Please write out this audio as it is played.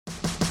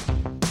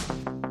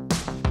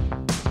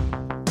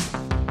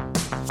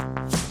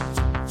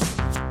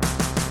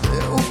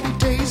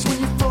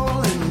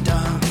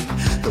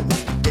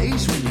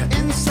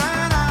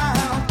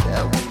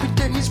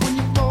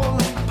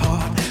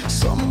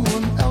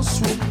else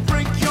will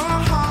break your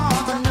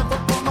heart. I'm never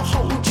gonna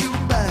hold you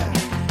back.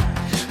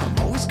 I'm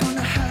always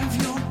gonna have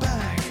your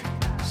back.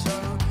 So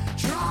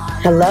try.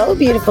 Hello,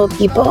 beautiful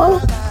people.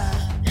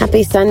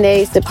 Happy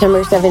Sunday,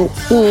 September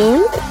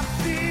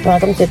 17th.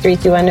 Welcome to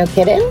 321 No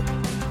Kidding.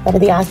 Gotta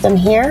be awesome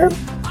here.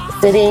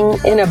 Sitting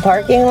in a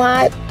parking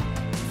lot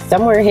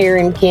somewhere here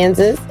in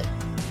Kansas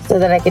so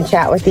that I can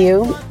chat with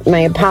you. My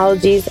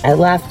apologies. I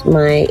left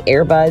my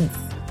earbuds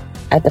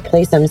at the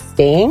place I'm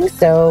staying,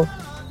 so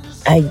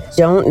I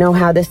don't know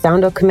how the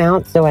sound will come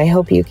out, so I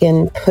hope you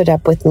can put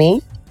up with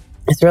me.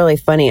 It's really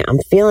funny. I'm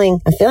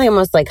feeling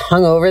almost like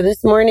hungover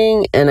this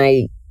morning, and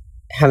I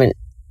haven't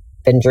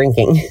been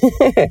drinking.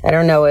 I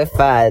don't know if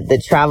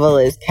the travel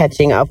is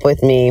catching up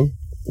with me,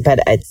 but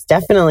it's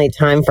definitely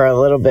time for a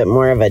little bit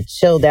more of a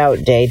chilled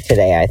out day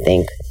today, I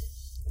think.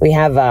 We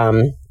have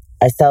a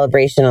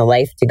celebration of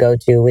life to go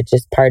to, which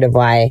is part of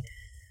why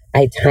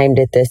I timed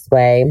it this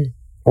way.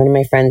 One of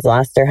my friends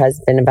lost her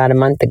husband about a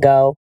month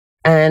ago,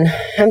 and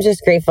I'm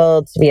just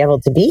grateful to be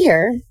able to be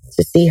here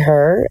to see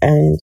her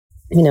and,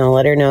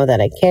 let her know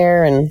that I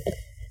care and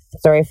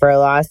sorry for her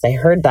loss. I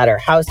heard that her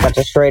house got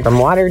destroyed from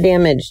water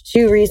damage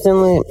too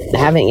recently. I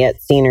haven't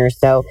yet seen her,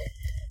 so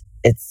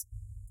it's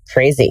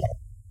crazy.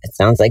 It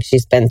sounds like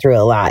she's been through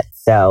a lot,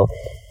 so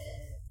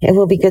it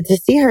will be good to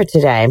see her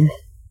today.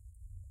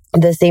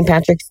 The St.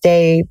 Patrick's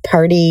Day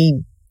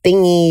party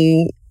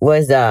thingy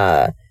was,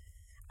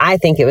 I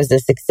think it was a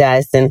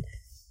success, and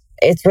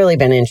it's really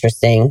been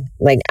interesting.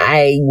 Like,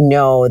 I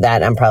know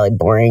that I'm probably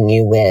boring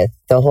you with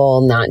the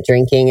whole not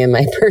drinking and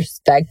my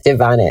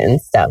perspective on it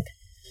and stuff.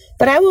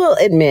 But I will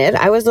admit,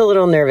 I was a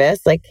little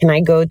nervous. Like, can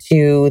I go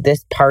to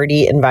this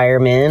party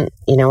environment,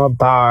 a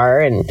bar,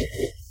 and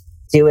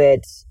do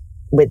it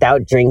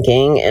without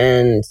drinking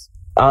and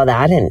all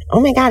that? And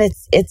oh my God,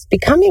 it's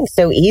becoming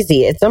so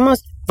easy. It's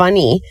almost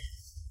funny.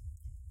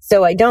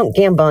 So I don't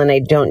gamble and I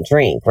don't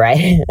drink,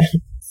 right?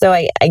 So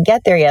I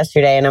get there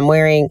yesterday and I'm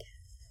wearing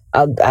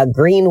a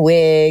green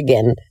wig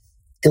and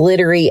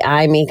glittery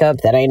eye makeup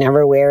that I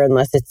never wear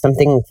unless it's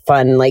something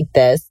fun like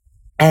this.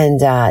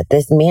 And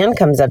this man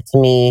comes up to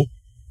me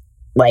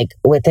like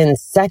within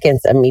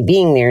seconds of me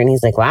being there. And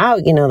he's like, wow,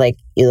 you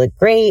look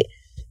great.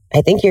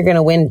 I think you're going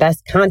to win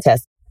best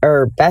contest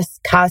or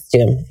best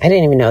costume. I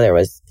didn't even know there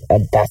was a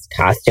best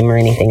costume or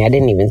anything. I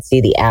didn't even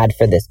see the ad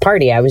for this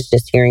party. I was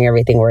just hearing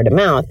everything word of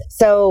mouth.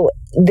 So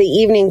the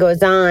evening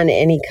goes on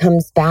and he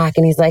comes back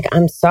and he's like,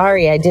 I'm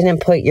sorry, I didn't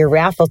put your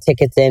raffle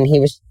tickets in. He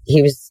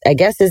was, I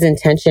guess his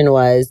intention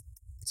was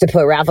to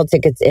put raffle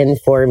tickets in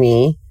for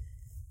me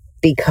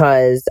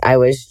because I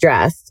was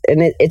dressed.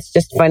 And it's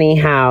just funny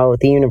how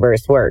the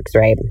universe works,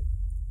 right?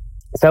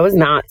 So I was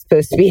not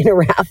supposed to be in a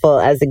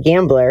raffle as a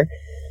gambler.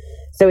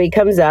 So he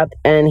comes up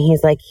and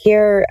he's like,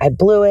 here, I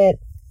blew it.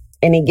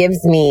 And he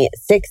gives me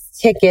 6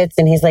 tickets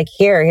and he's like,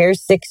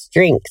 here's 6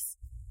 drinks.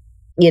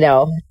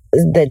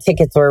 The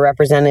tickets were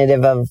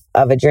representative of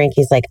a drink.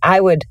 He's like,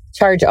 I would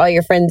charge all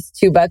your friends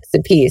 $2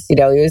 a piece. He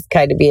was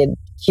kind of being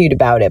cute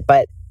about it.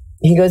 But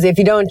he goes, if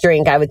you don't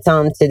drink, I would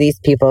sell them to these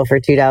people for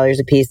 $2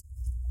 a piece.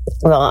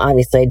 Well,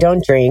 obviously I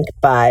don't drink,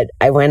 but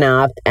I went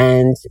up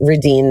and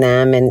redeemed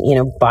them and,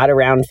 bought a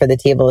round for the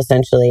table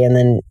essentially. And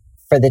then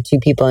for the 2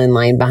 people in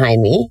line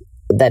behind me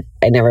that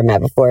I never met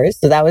before.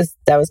 So that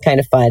was kind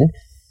of fun.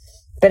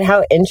 But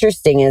how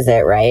interesting is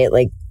it, right?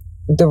 Like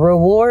the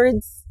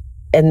rewards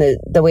and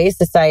the way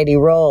society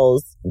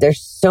rolls,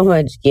 there's so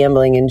much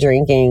gambling and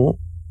drinking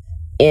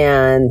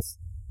and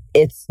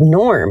it's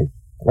norm,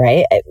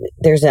 right?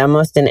 There's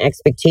almost an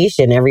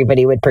expectation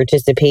everybody would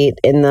participate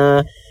in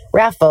the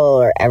raffle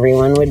or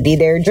everyone would be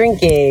there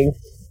drinking.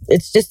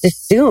 It's just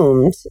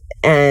assumed.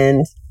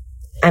 And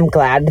I'm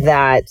glad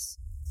that,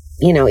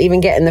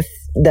 even getting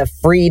the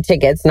free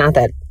tickets, not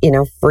that,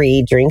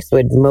 free drinks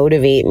would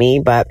motivate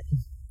me, but,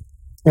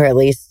 or at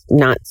least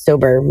not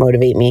sober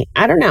motivate me.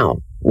 I don't know.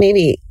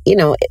 Maybe,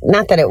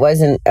 not that it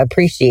wasn't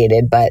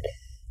appreciated, but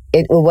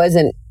it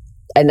wasn't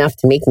enough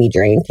to make me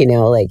drink,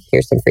 like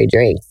here's some free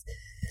drinks.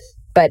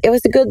 But it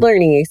was a good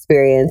learning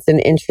experience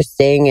and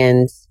interesting.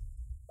 And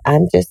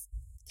I'm just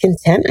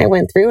content I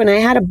went through and I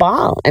had a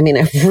ball. I mean,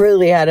 I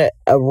really had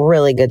a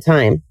really good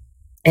time.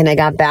 And I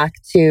got back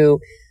to,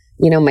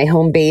 my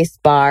home base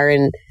bar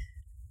and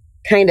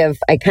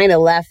I kind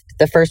of left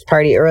the first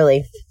party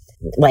early,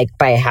 like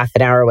by a half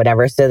an hour or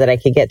whatever, so that I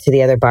could get to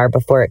the other bar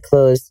before it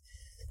closed.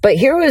 But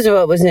here was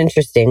what was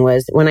interesting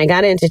was when I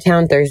got into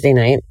town Thursday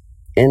night,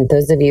 and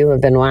those of you who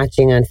have been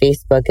watching on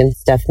Facebook and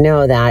stuff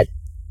know that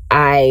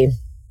I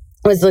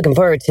was looking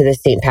forward to the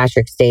St.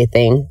 Patrick's Day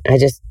thing. I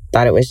just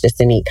thought it was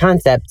just a neat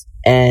concept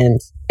and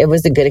it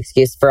was a good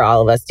excuse for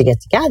all of us to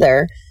get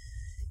together.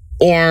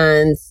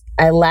 And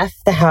I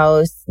left the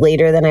house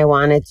later than I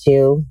wanted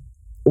to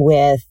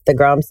with the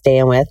girl I'm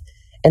staying with.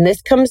 And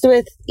this comes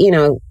with,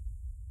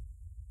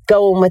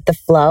 going with the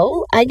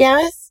flow, I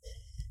guess.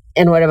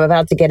 And what I'm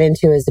about to get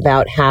into is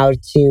about how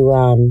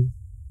to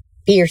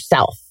be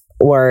yourself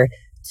or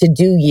to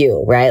do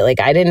you, right? Like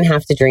I didn't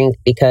have to drink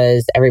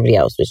because everybody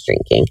else was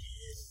drinking.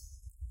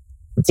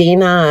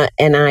 Dana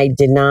and I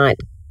did not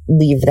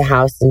leave the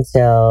house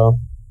until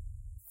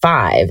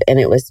 5 and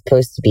it was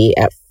supposed to be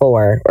at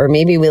 4, or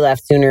maybe we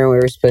left sooner and we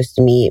were supposed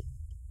to meet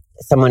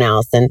someone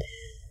else. And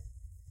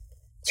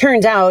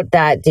turned out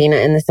that Dana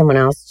and someone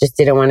else just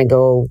didn't want to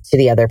go to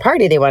the other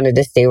party. They wanted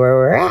to stay where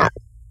we were at.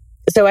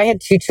 So I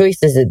had 2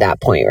 choices at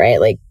that point, right?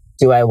 Like,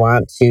 do I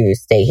want to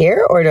stay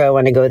here or do I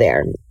want to go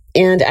there?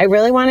 And I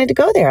really wanted to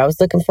go there. I was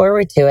looking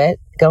forward to it,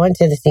 going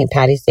to the St.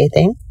 Patty's Day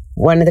thing.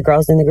 One of the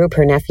girls in the group,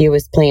 her nephew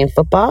was playing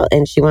football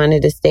and she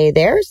wanted to stay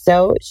there.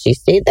 So she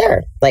stayed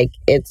there. Like,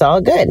 it's all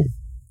good.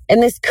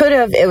 And this could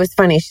have, it was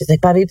funny. She's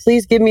like, Bobby,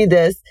 please give me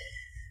this.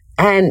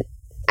 And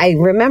I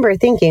remember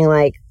thinking,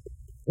 like,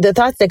 the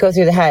thoughts that go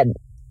through the head,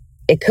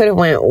 it could have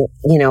went,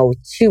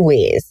 2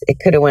 ways. It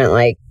could have went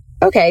like,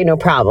 okay, no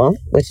problem,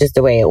 which is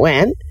the way it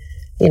went.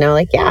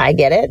 Like, yeah, I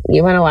get it.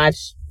 You want to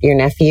watch your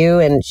nephew,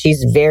 and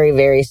she's very,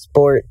 very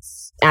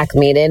sports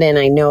acclimated. And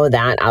I know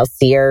that I'll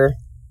see her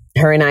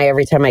and I,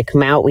 every time I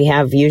come out, we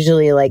have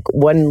usually like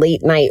one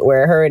late night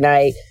where her and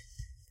I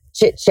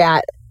chit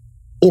chat,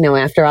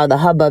 after all the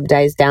hubbub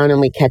dies down and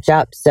we catch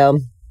up. So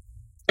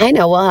I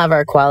know we'll have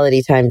our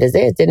quality time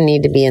visit. It didn't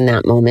need to be in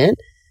that moment.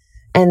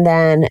 And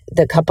then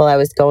the couple I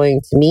was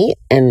going to meet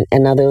and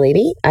another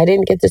lady, I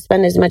didn't get to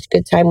spend as much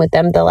good time with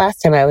them the last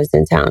time I was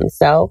in town.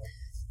 So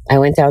I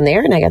went down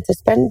there and I got to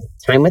spend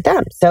time with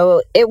them.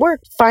 So it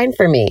worked fine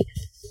for me.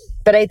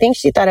 But I think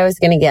she thought I was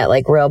going to get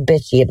like real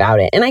bitchy about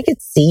it. And I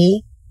could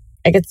see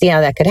how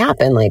that could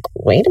happen. Like,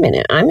 wait a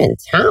minute, I'm in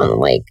town.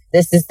 Like,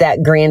 this is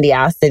that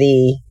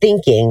grandiosity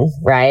thinking,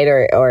 right?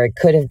 Or it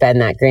could have been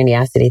that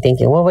grandiosity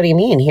thinking. Well, what do you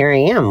mean? Here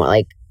I am.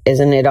 Like,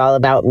 isn't it all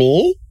about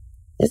me?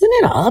 Isn't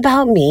it all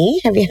about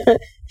me? Have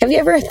you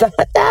ever thought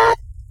that?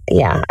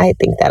 Yeah, I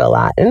think that a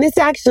lot. And it's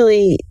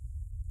actually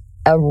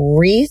a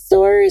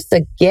resource,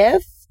 a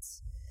gift.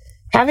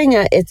 Having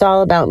it's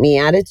all about me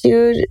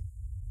attitude,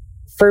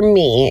 for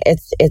me,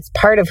 it's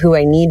part of who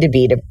I need to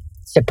be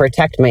to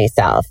protect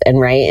myself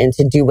and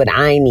to do what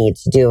I need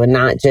to do and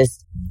not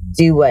just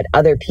do what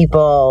other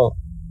people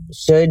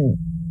should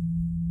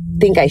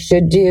think I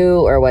should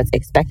do or what's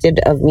expected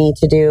of me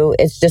to do.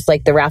 It's just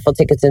like the raffle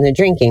tickets and the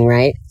drinking,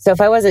 right? So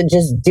if I wasn't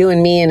just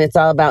doing me and it's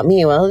all about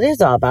me, well, it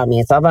is all about me.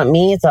 It's all about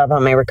me. It's all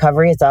about my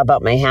recovery. It's all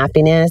about my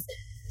happiness.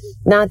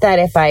 Not that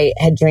if I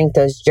had drank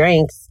those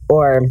drinks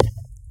or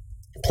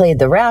played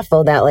the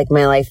raffle that like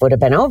my life would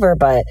have been over,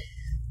 but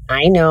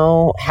I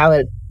know how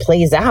it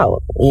plays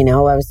out.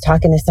 I was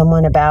talking to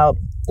someone about,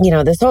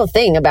 this whole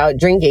thing about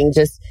drinking,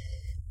 just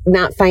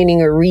not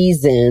finding a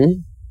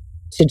reason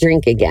to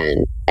drink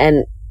again.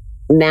 And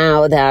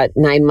now that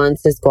 9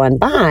 months has gone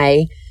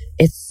by,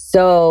 it's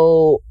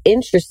so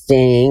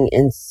interesting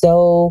and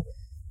so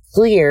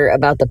clear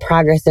about the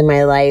progress in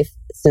my life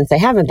since I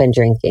haven't been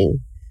drinking.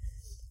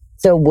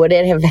 So would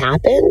it have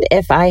happened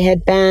if I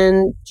had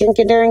been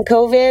drinking during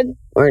COVID?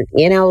 Or,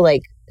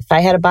 if I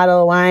had a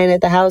bottle of wine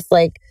at the house,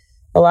 like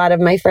a lot of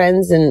my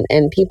friends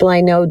and people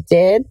I know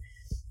did,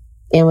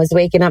 and was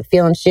waking up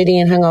feeling shitty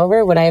and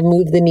hungover, would I have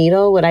moved the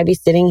needle? Would I be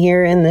sitting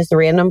here in this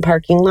random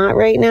parking lot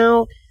right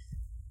now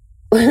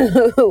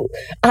on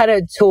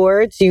a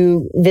tour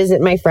to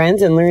visit my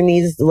friends and learn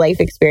these life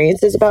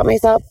experiences about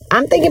myself?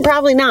 I'm thinking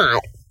probably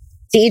not.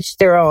 To each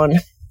their own.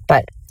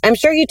 But I'm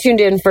sure you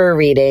tuned in for a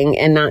reading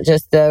and not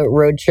just the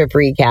road trip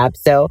recap.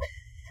 So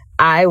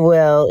I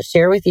will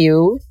share with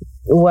you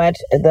what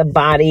the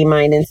Body,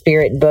 Mind, and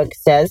Spirit book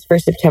says for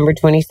September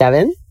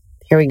 27.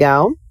 Here we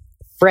go.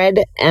 Fred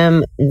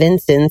M.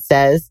 Vinson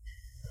says,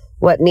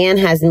 "What man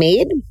has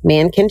made,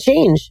 man can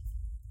change."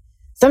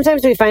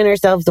 Sometimes we find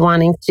ourselves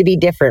wanting to be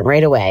different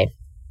right away.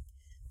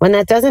 When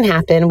that doesn't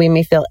happen, we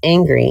may feel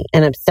angry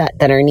and upset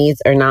that our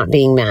needs are not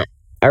being met,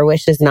 our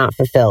wishes not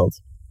fulfilled.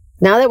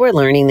 Now that we're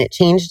learning that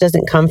change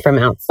doesn't come from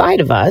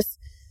outside of us,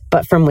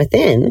 but from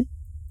within,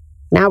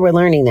 now we're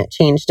learning that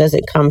change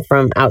doesn't come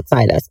from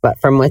outside us, but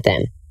from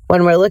within.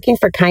 When we're looking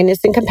for kindness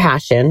and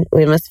compassion,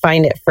 we must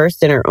find it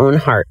first in our own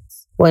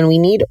hearts. When we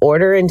need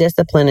order and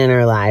discipline in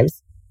our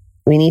lives,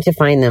 we need to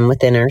find them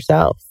within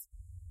ourselves.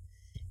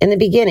 In the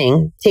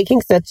beginning,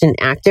 taking such an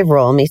active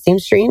role may seem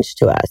strange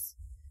to us,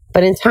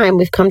 but in time,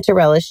 we've come to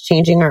relish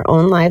changing our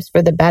own lives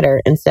for the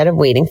better instead of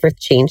waiting for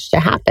change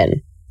to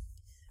happen.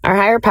 Our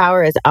higher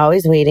power is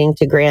always waiting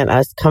to grant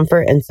us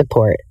comfort and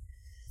support.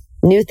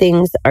 New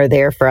things are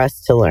there for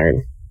us to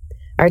learn.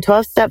 Our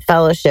 12-step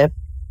fellowship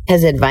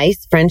has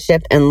advice,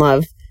 friendship, and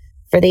love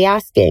for the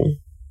asking.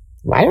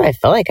 Why do I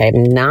feel like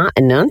I'm not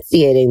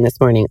enunciating this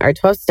morning? Our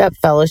 12-step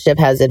fellowship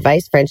has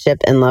advice, friendship,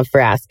 and love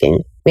for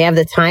asking. We have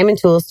the time and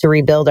tools to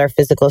rebuild our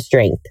physical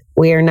strength.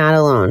 We are not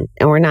alone,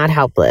 and we're not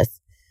helpless.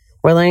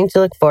 We're learning to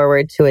look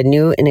forward to a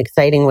new and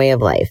exciting way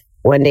of life,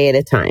 one day at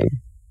a time.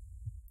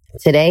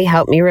 Today,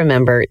 help me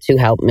remember to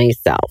help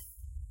myself.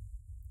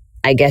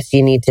 I guess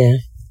you need to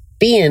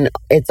be in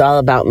it's all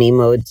about me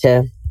mode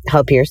to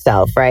help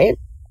yourself, right?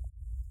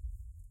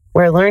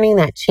 We're learning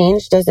that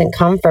change doesn't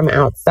come from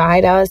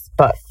outside us,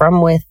 but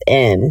from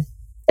within.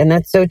 And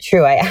that's so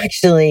true. I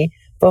actually,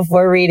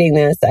 before reading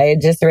this, I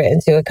had just written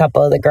to a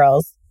couple of the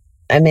girls.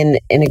 I'm in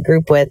a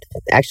group with,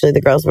 actually the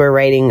girls were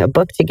writing a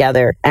book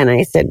together. And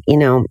I said,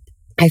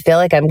 I feel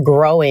like I'm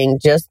growing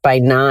just by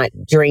not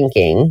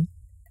drinking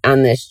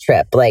on this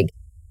trip. Like,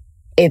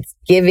 it's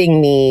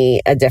giving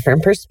me a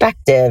different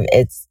perspective.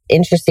 It's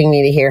interesting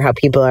me to hear how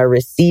people are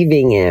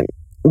receiving it,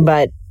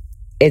 but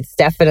it's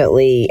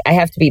definitely, I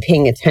have to be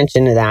paying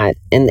attention to that.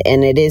 And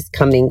it is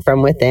coming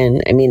from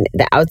within. I mean,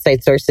 the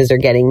outside sources are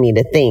getting me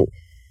to think,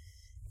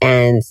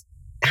 and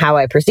how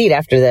I proceed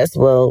after this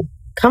will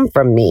come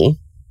from me.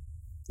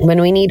 When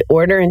we need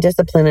order and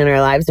discipline in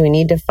our lives, we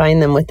need to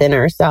find them within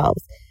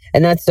ourselves.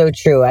 And that's so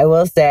true. I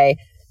will say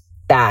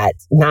that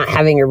not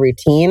having a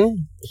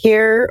routine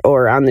here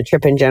or on the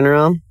trip in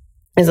general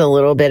is a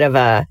little bit of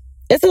a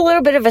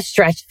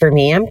stretch for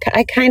me.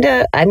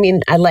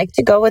 I like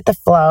to go with the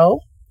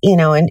flow,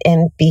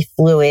 and be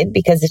fluid,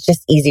 because it's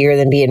just easier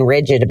than being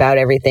rigid about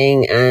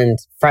everything and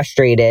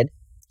frustrated.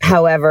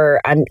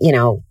 However, I'm,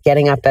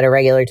 getting up at a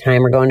regular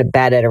time or going to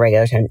bed at a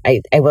regular time.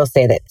 I will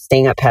say that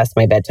staying up past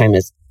my bedtime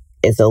is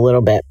a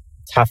little bit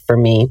tough for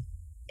me.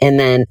 And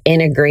then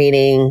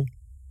integrating,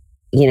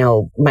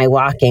 my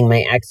walking,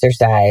 my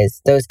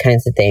exercise, those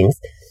kinds of things.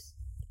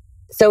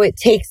 So it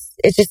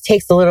just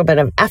takes a little bit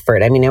of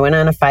effort. I mean, I went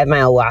on a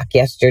 5-mile walk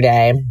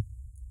yesterday,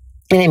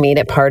 and I made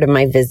it part of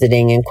my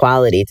visiting and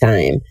quality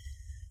time.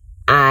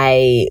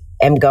 I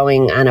am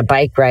going on a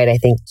bike ride, I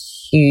think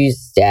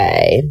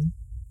Tuesday.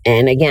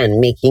 And again,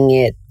 making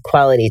it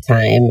quality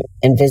time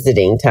and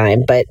visiting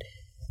time. But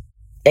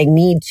I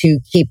need to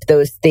keep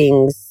those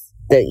things,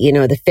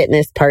 the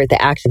fitness part,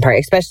 the action part,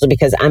 especially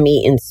because I'm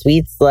eating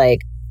sweets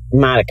like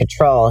I'm out of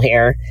control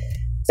here.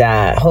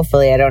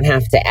 Hopefully I don't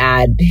have to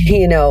add,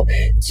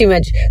 too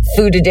much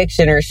food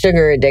addiction or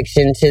sugar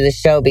addiction to the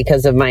show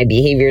because of my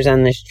behaviors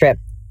on this trip.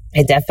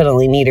 I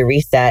definitely need a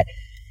reset.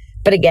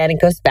 But again, it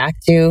goes back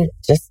to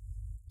just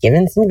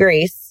giving some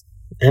grace.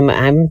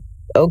 I'm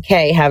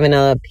okay having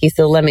a piece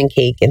of lemon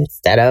cake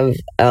instead of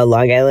a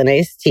Long Island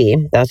iced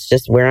tea. That's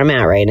just where I'm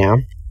at right now.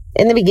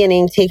 In the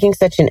beginning, taking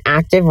such an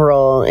active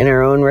role in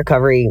our own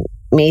recovery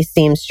may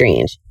seem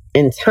strange.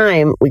 In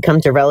time, we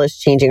come to relish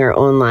changing our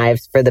own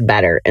lives for the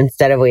better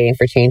instead of waiting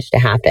for change to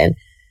happen.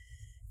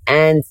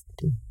 And,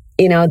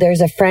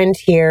 there's a friend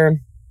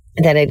here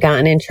that had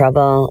gotten in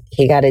trouble.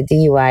 He got a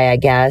DUI, I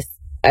guess.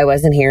 I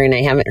wasn't here and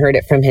I haven't heard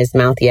it from his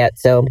mouth yet.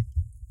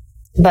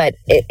 But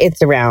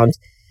it's around.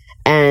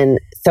 And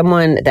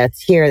someone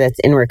that's here, that's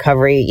in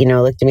recovery,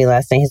 looked at me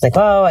last night. He's like,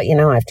 oh,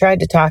 I've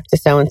tried to talk to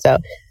so-and-so.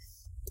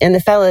 And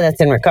the fellow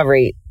that's in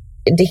recovery,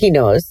 he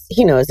knows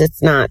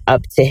it's not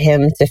up to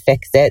him to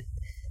fix it.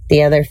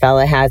 The other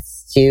fella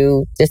has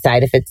to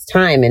decide if it's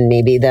time. And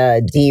maybe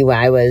the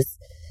DUI was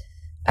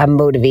a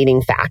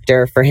motivating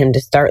factor for him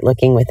to start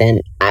looking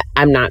within.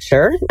 I'm not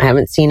sure. I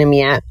haven't seen him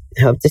yet.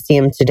 I hope to see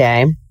him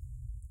today.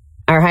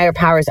 Our higher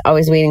power is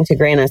always waiting to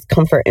grant us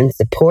comfort and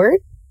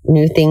support.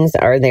 New things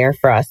are there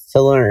for us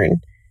to learn.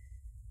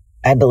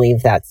 I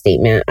believe that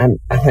statement. I'm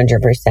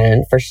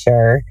 100% for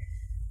sure.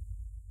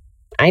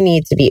 I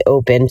need to be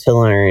open to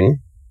learn.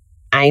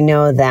 I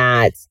know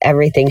that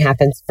everything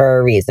happens for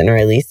a reason, or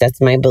at least that's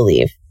my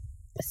belief.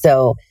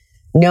 So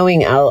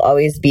knowing I'll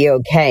always be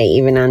okay,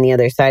 even on the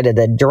other side of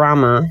the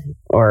drama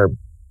or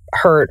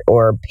hurt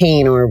or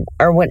pain or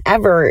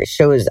whatever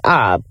shows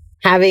up,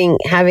 having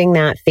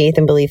that faith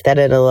and belief that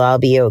it'll all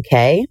be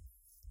okay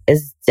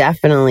is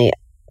definitely,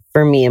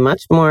 for me, a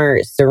much more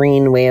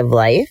serene way of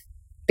life,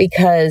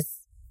 because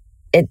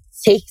it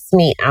takes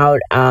me out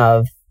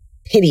of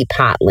pity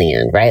pot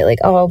land, right? Like,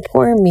 oh,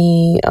 poor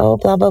me. Oh,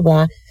 blah, blah,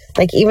 blah.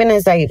 Like, even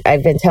as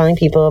I've been telling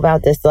people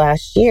about this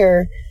last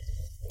year,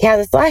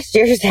 this last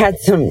year's had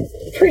some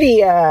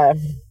pretty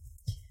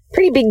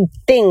big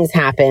things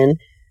happen.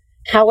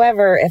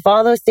 However, if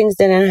all those things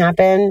didn't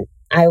happen,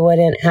 I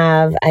wouldn't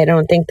have, I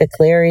don't think, the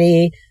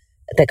clarity,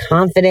 the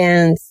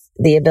confidence,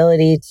 the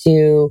ability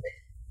to,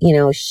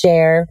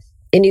 share.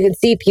 And you can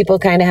see people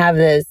kind of have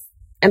this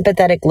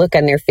empathetic look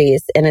on their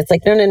face. And it's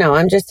like, no,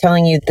 I'm just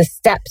telling you the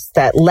steps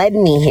that led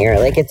me here.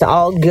 Like, it's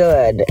all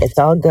good. It's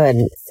all good.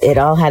 It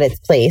all had its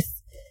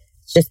place.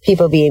 It's just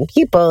people being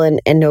people,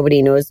 and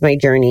nobody knows my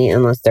journey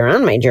unless they're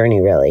on my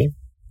journey, really.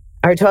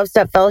 Our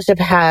 12-step fellowship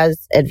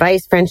has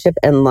advice, friendship,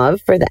 and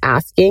love for the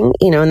asking,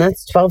 and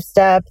that's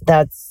 12-step.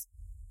 That's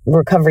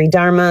recovery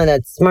dharma.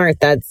 That's smart.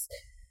 That's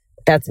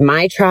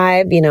my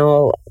tribe,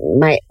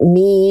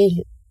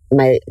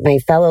 my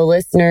fellow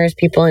listeners,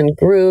 people in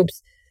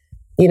groups.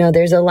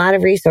 There's a lot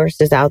of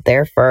resources out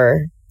there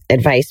for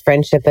advice,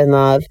 friendship, and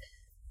love.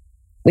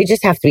 We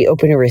just have to be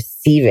open to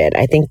receive it.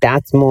 I think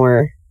that's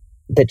more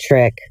the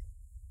trick.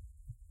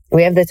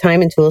 We have the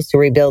time and tools to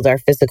rebuild our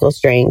physical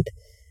strength.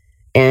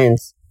 And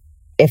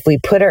if we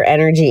put our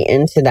energy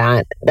into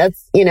that,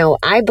 that's,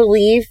 I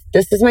believe,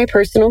 this is my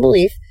personal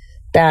belief,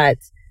 that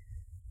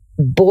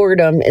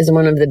boredom is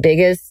one of the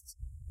biggest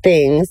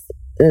things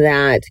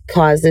that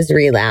causes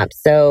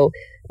relapse. So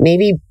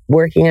maybe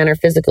working on our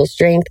physical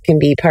strength can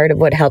be part of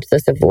what helps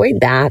us avoid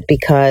that,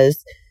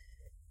 because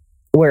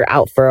we're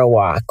out for a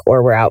walk,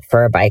 or we're out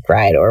for a bike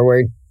ride, or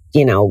we're,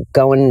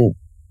 going,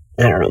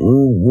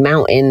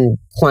 mountain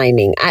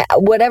climbing,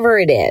 whatever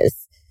it is.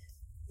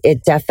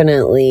 It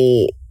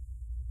definitely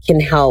can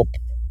help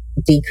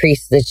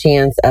decrease the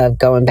chance of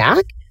going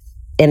back.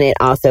 And it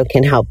also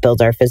can help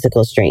build our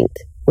physical strength.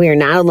 We are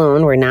not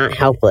alone. We're not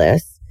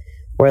helpless.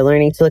 We're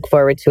learning to look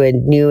forward to a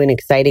new and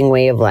exciting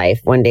way of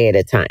life one day at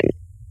a time.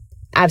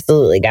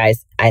 Absolutely,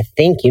 guys. I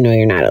think you know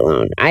you're not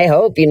alone. I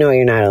hope you know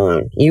you're not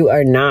alone. You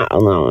are not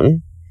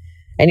alone.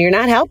 And you're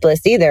not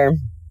helpless either.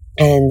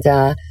 And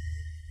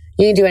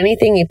you can do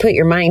anything you put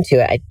your mind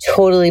to. I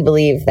totally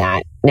believe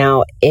that.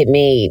 Now, it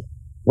may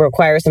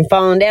require some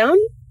falling down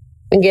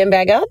and getting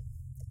back up.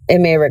 It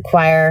may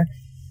require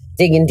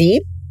digging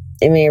deep.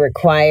 It may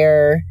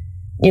require,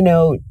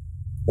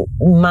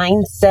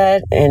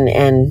 mindset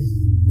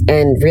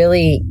and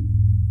really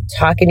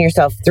talking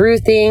yourself through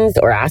things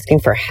or asking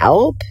for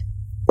help.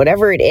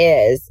 Whatever it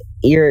is,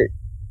 you're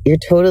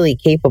totally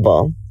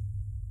capable.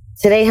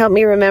 Today, help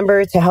me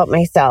remember to help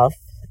myself.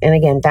 And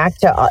again, back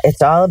to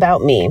it's all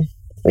about me.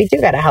 We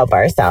do got to help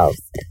ourselves.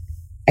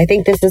 I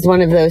think this is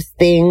one of those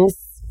things,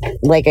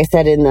 like I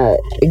said in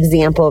the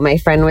example of my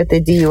friend with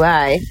the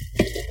DUI,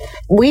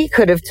 we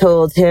could have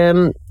told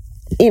him,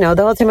 the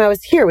whole time I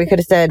was here, we could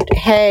have said,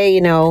 hey,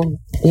 you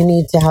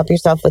need to help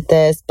yourself with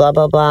this, blah,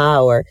 blah,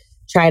 blah, or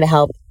try to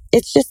help.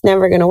 It's just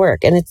never going to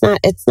work. And it's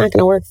not going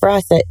to work for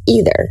us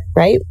either,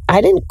 right? I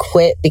didn't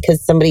quit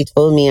because somebody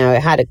told me I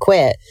had to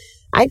quit.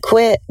 I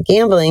quit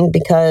gambling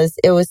because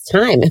it was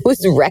time. It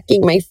was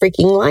wrecking my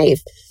freaking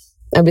life.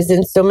 I was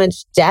in so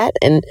much debt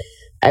and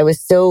I was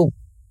so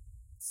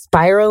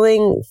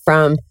spiraling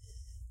from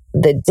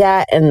the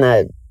debt and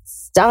the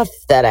stuff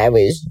that I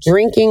was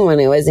drinking when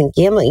I wasn't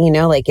gambling,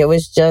 it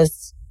was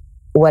just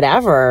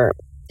whatever.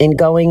 And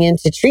going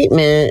into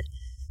treatment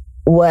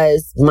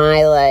was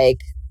my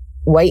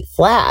white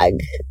flag,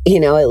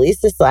 at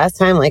least this last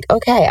time,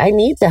 okay, I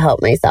need to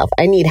help myself.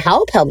 I need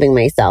help helping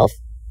myself,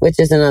 which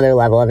is another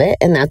level of it.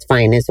 And that's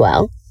fine as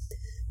well.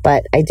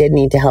 But I did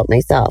need to help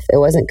myself. It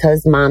wasn't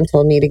because mom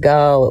told me to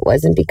go. It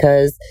wasn't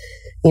because,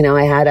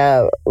 I had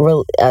a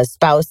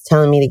spouse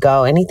telling me to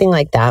go, anything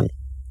like that.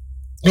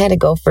 I had to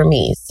go for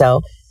me.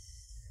 So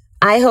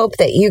I hope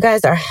that you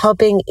guys are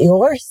helping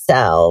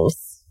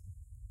yourselves.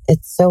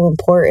 It's so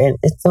important.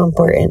 It's so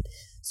important.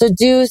 So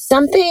do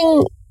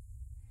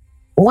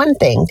one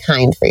thing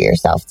kind for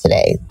yourself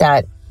today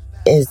that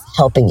is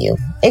helping you.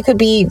 It could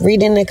be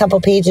reading a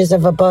couple pages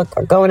of a book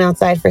or going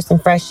outside for some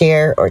fresh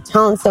air or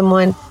telling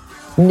someone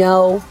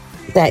no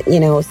that,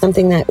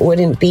 something that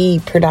wouldn't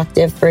be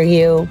productive for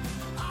you.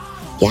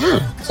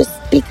 Yeah, just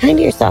be kind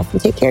to yourself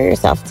and take care of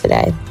yourself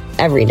today,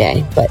 every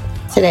day. But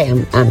today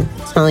I'm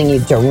telling you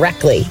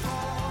directly.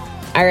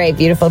 All right,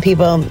 beautiful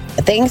people.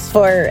 Thanks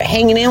for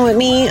hanging in with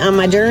me on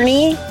my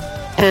journey.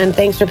 And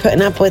thanks for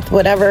putting up with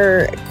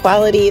whatever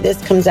quality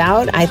this comes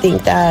out. I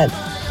think that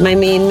my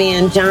main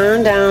man,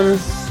 John, down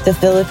the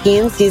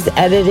Philippines, he's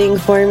editing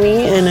for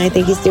me. And I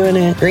think he's doing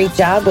a great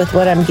job with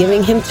what I'm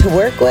giving him to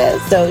work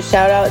with. So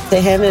shout out to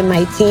him and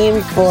my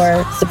team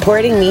for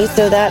supporting me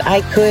so that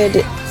I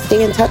could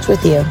stay in touch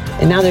with you.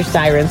 And now there's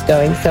sirens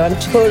going. So I'm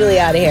totally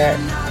out of here.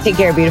 Take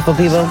care, beautiful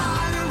people.